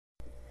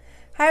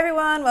Hi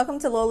everyone, welcome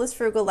to Lola's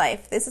Frugal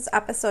Life. This is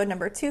episode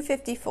number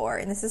 254,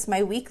 and this is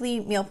my weekly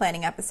meal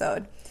planning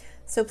episode.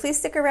 So please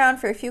stick around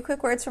for a few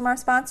quick words from our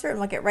sponsor, and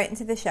we'll get right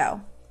into the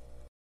show.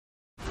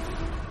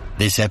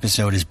 This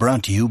episode is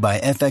brought to you by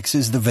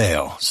FX's The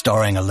Veil,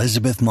 starring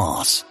Elizabeth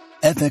Moss.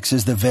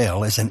 FX's The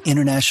Veil is an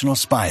international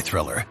spy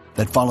thriller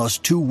that follows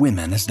two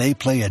women as they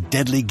play a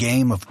deadly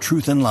game of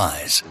truth and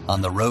lies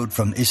on the road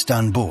from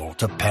Istanbul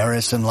to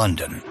Paris and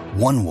London.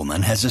 One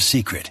woman has a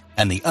secret,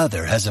 and the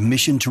other has a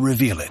mission to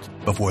reveal it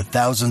before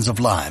thousands of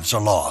lives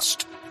are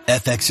lost.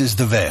 FX's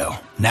The Veil,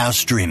 now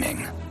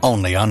streaming,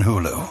 only on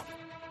Hulu.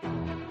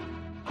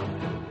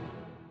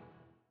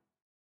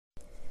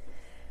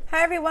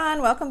 Hi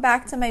everyone, welcome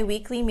back to my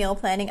weekly meal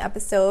planning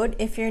episode.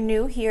 If you're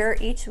new here,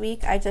 each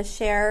week I just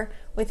share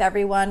with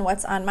everyone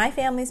what's on my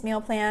family's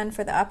meal plan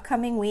for the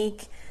upcoming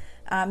week.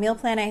 Meal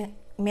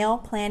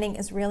planning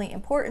is really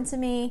important to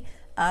me.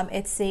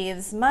 It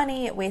saves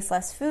money, it wastes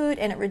less food,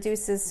 and it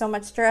reduces so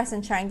much stress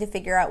in trying to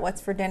figure out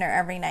what's for dinner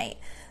every night.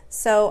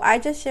 So I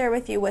just share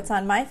with you what's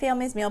on my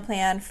family's meal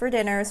plan for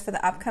dinners for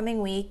the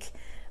upcoming week.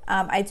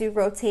 I do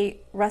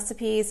rotate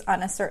recipes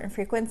on a certain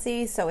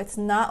frequency, so it's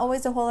not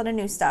always a whole lot of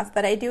new stuff,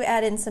 but I do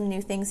add in some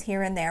new things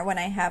here and there when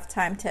I have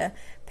time to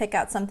pick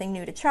out something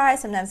new to try.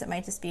 Sometimes it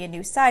might just be a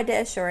new side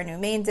dish or a new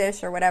main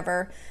dish or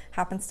whatever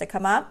happens to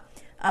come up.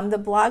 The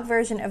blog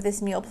version of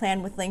this meal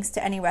plan with links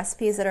to any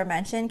recipes that are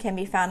mentioned can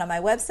be found on my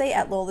website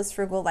at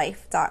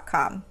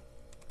lolasfrugallife.com.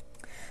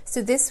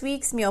 So this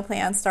week's meal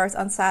plan starts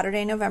on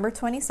Saturday, November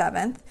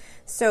 27th.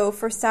 So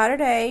for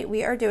Saturday,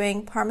 we are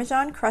doing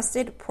Parmesan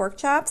crusted pork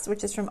chops,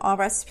 which is from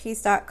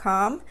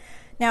allrecipes.com.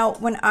 Now,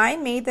 when I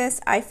made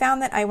this, I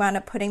found that I wound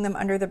up putting them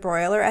under the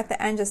broiler at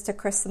the end just to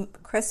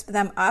crisp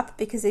them up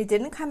because they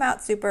didn't come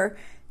out super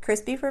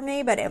crispy for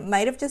me, but it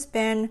might have just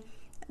been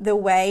the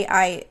way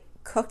I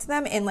cooked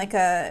them in like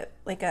a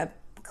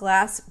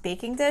glass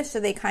baking dish, so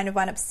they kind of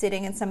wound up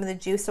sitting in some of the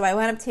juice. So I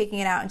wound up taking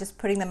it out and just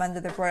putting them under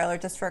the broiler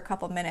just for a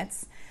couple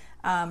minutes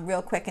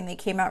real quick, and they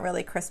came out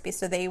really crispy,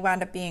 so they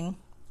wound up being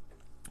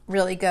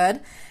really good.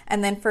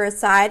 And then for a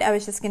side, I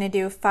was just going to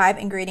do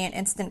 5-ingredient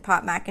instant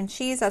pot mac and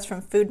cheese. That's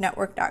from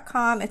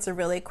foodnetwork.com. It's a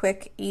really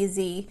quick,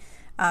 easy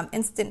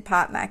instant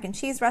pot mac and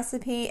cheese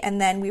recipe. And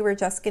then we were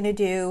just going to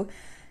do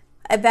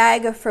a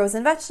bag of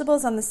frozen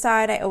vegetables on the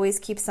side. I always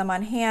keep some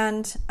on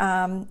hand,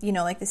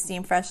 like the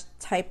steam fresh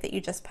type that you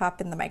just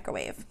pop in the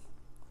microwave.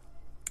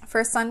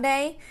 For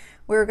Sunday,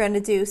 we're going to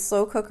do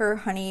slow cooker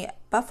honey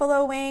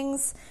buffalo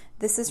wings.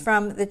 This is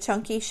from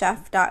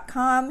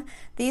thechunkychef.com.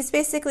 These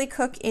basically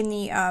cook in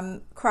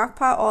the crock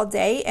pot all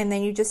day, and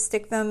then you just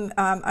stick them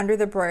under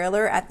the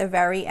broiler at the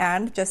very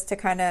end just to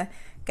kind of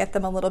get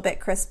them a little bit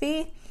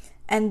crispy.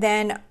 And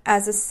then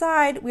as a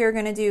side, we are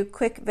going to do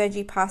quick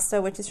veggie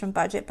pasta, which is from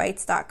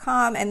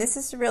budgetbites.com. And this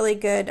is a really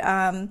good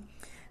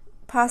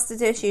pasta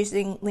dish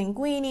using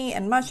linguine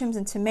and mushrooms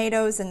and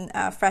tomatoes and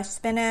fresh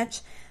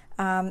spinach.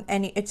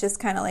 And it's just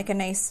kind of like a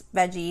nice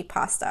veggie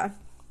pasta,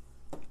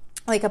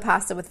 like a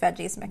pasta with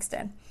veggies mixed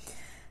in.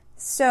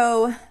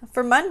 So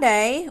for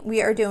Monday,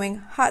 we are doing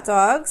hot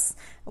dogs.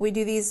 We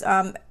do these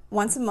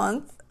once a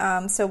month.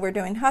 So we're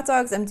doing hot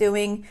dogs. I'm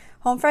doing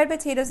home fried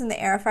potatoes in the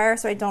air fryer,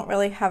 so I don't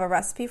really have a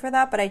recipe for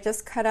that, but I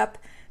just cut up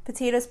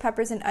potatoes,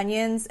 peppers, and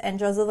onions and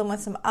drizzle them with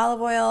some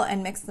olive oil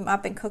and mix them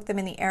up and cook them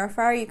in the air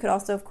fryer. You could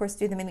also, of course,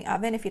 do them in the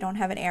oven if you don't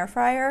have an air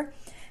fryer.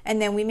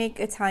 And then we make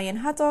Italian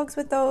hot dogs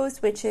with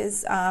those, which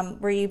is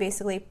where you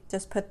basically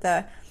just put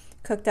the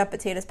cooked up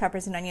potatoes,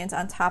 peppers, and onions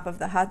on top of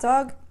the hot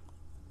dog,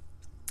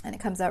 and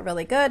it comes out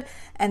really good.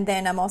 And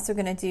then I'm also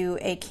going to do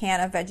a can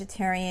of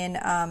vegetarian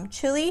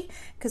chili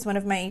because one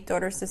of my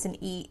daughters doesn't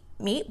eat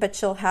meat, but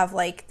she'll have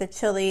like the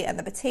chili and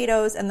the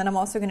potatoes. And then I'm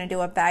also going to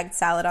do a bagged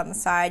salad on the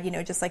side,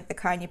 just like the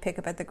kind you pick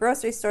up at the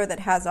grocery store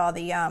that has all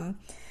the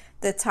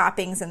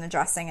toppings and the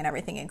dressing and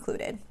everything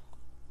included.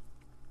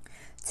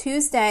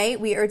 Tuesday,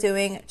 we are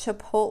doing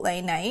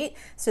Chipotle night.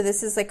 So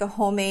this is like a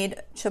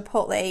homemade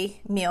Chipotle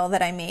meal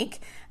that I make.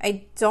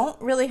 I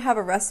don't really have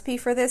a recipe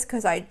for this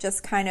because I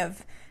just kind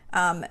of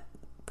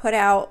put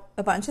out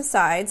a bunch of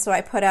sides. So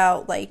I put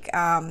out like,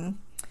 I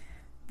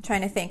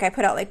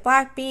put out like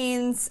black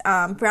beans,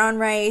 brown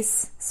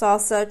rice,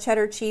 salsa,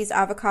 cheddar cheese,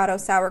 avocado,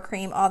 sour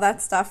cream, all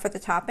that stuff for the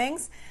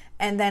toppings.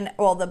 And then,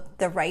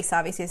 the rice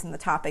obviously isn't the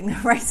topping. The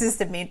rice is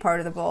the main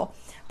part of the bowl.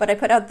 But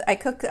I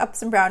cooked up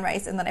some brown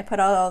rice, and then I put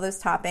out all those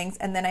toppings.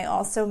 And then I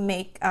also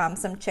make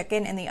some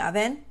chicken in the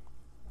oven.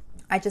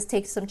 I just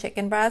take some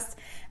chicken breast,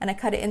 and I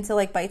cut it into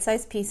like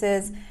bite-sized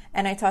pieces,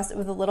 and I toss it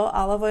with a little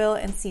olive oil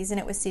and season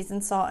it with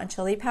seasoned salt and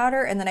chili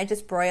powder. And then I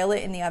just broil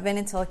it in the oven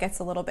until it gets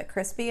a little bit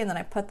crispy. And then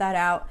I put that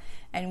out,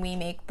 and we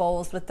make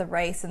bowls with the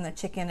rice and the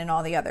chicken and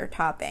all the other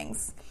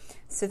toppings.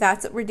 So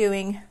that's what we're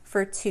doing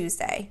for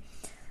Tuesday.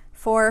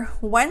 For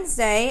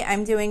Wednesday,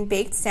 I'm doing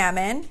baked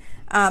salmon.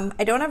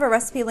 I don't have a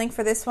recipe link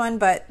for this one,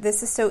 but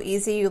this is so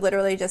easy. You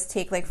literally just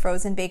take like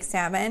frozen baked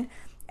salmon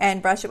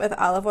and brush it with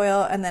olive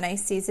oil, and then I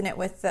season it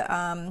with the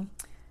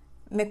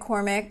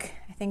McCormick,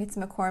 I think it's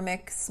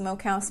McCormick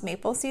Smokehouse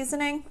Maple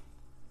Seasoning,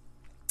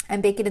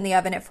 and bake it in the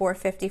oven at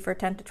 450 for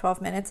 10 to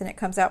 12 minutes, and it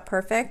comes out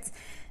perfect.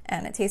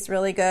 and it tastes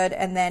really good.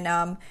 And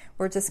then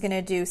we're just going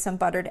to do some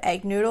buttered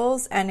egg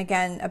noodles, and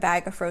again, a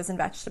bag of frozen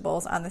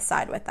vegetables on the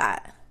side with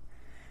that.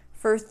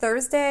 For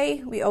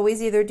Thursday, we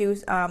always either do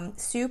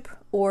soup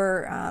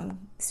or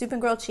soup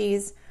and grilled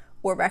cheese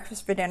or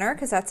breakfast for dinner,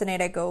 because that's the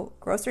night I go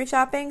grocery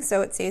shopping,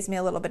 so it saves me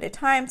a little bit of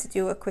time to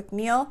do a quick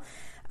meal.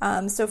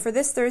 So for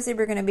this Thursday,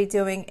 we're going to be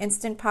doing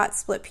Instant Pot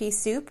split pea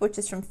soup, which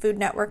is from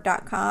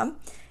foodnetwork.com.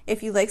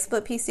 If you like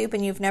split pea soup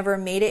and you've never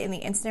made it in the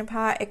Instant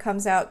Pot, it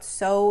comes out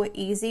so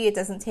easy. It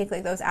doesn't take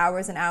like those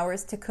hours and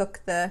hours to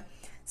cook the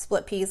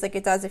split peas like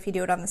it does if you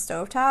do it on the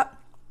stovetop.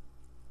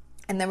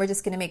 And then we're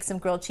just going to make some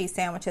grilled cheese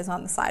sandwiches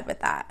on the side with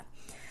that.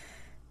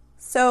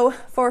 So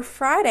for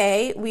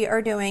Friday, we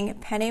are doing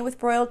penne with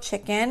broiled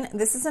chicken.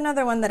 This is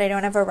another one that I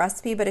don't have a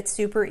recipe, but it's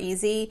super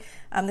easy.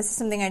 This is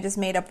something I just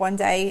made up one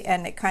day,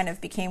 and it kind of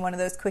became one of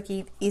those quick,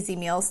 easy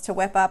meals to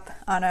whip up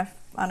on a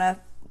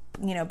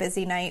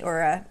busy night, or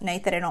a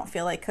night that I don't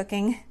feel like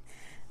cooking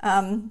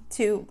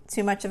too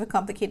much of a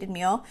complicated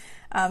meal.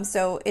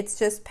 So it's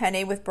just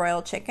penne with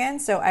broiled chicken.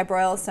 So I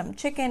broil some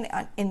chicken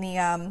in the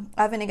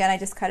oven. Again, I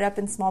just cut it up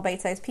in small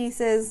bite-sized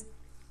pieces,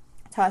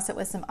 toss it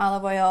with some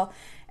olive oil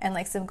and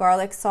like some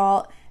garlic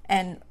salt,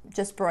 and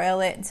just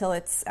broil it until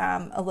it's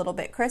a little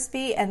bit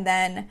crispy. And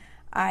then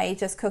I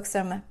just cook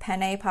some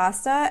penne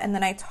pasta, and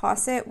then I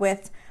toss it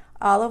with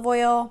olive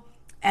oil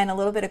and a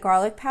little bit of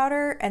garlic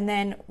powder. And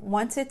then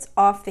once it's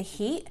off the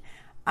heat,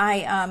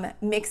 I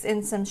mix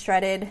in some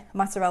shredded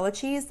mozzarella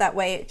cheese. That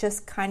way it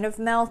just kind of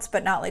melts,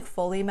 but not like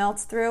fully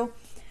melts through.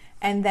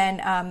 And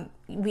then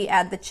we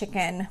add the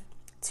chicken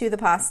to the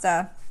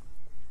pasta.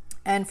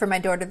 And for my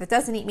daughter that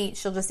doesn't eat meat,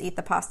 she'll just eat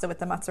the pasta with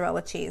the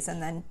mozzarella cheese,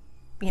 and then,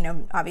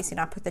 obviously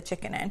not put the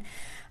chicken in.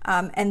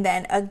 And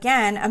then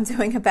again, I'm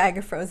doing a bag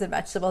of frozen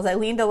vegetables. I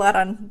leaned a lot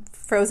on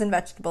frozen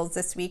vegetables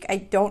this week. I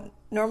don't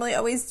normally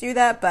always do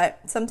that, but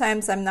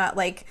sometimes I'm not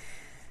like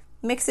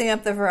mixing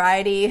up the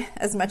variety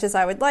as much as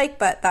I would like,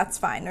 but that's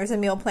fine. There's a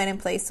meal plan in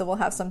place, so we'll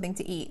have something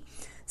to eat.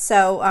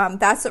 So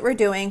that's what we're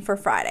doing for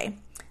Friday.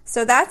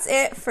 So that's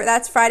it.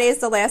 That's Friday is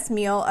the last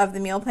meal of the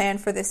meal plan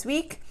for this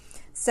week.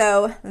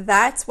 So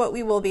that's what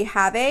we will be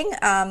having.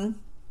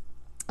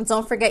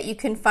 Don't forget, you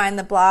can find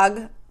the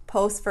blog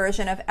post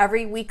version of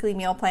every weekly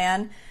meal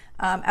plan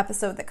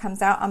episode that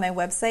comes out on my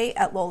website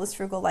at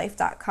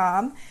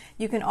lolasfrugallife.com.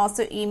 You can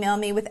also email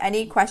me with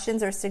any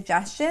questions or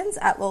suggestions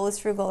at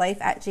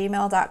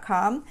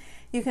lolasfrugallife@gmail.com.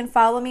 You can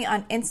follow me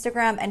on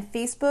Instagram and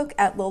Facebook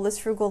at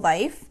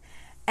lolasfrugallife.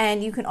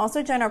 And you can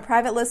also join our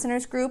private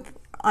listeners group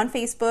on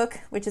Facebook,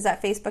 which is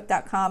at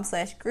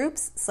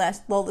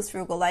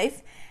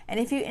facebook.com/groups/lolasfrugallife. And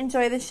if you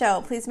enjoy the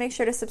show, please make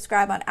sure to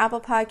subscribe on Apple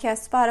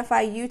Podcasts,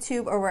 Spotify,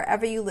 YouTube, or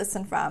wherever you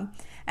listen from.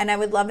 And I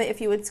would love it if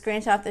you would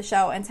screenshot the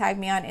show and tag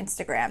me on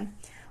Instagram.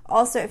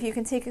 Also, if you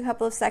can take a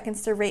couple of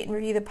seconds to rate and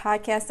review the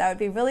podcast, that would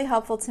be really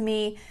helpful to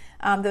me.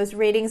 Those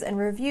ratings and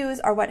reviews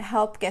are what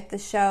help get the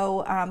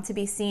show to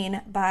be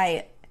seen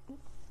by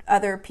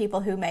other people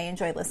who may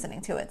enjoy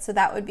listening to it. So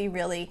that would be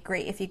really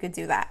great if you could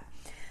do that.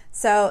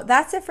 So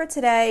that's it for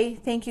today.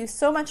 Thank you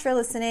so much for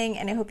listening,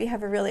 and I hope you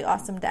have a really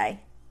awesome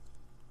day.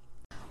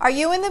 Are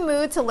you in the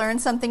mood to learn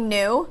something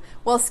new?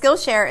 Well,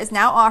 Skillshare is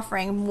now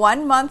offering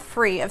 1 month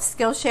free of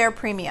Skillshare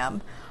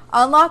Premium.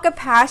 Unlock a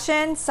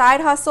passion, side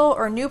hustle,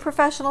 or new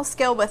professional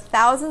skill with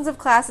thousands of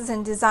classes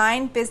in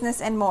design, business,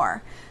 and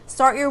more.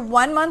 Start your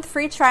 1 month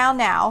free trial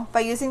now by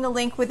using the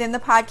link within the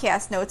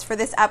podcast notes for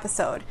this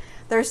episode.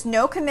 There's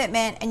no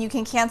commitment, and you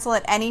can cancel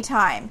at any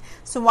time.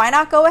 So why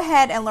not go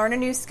ahead and learn a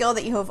new skill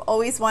that you have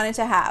always wanted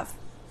to have?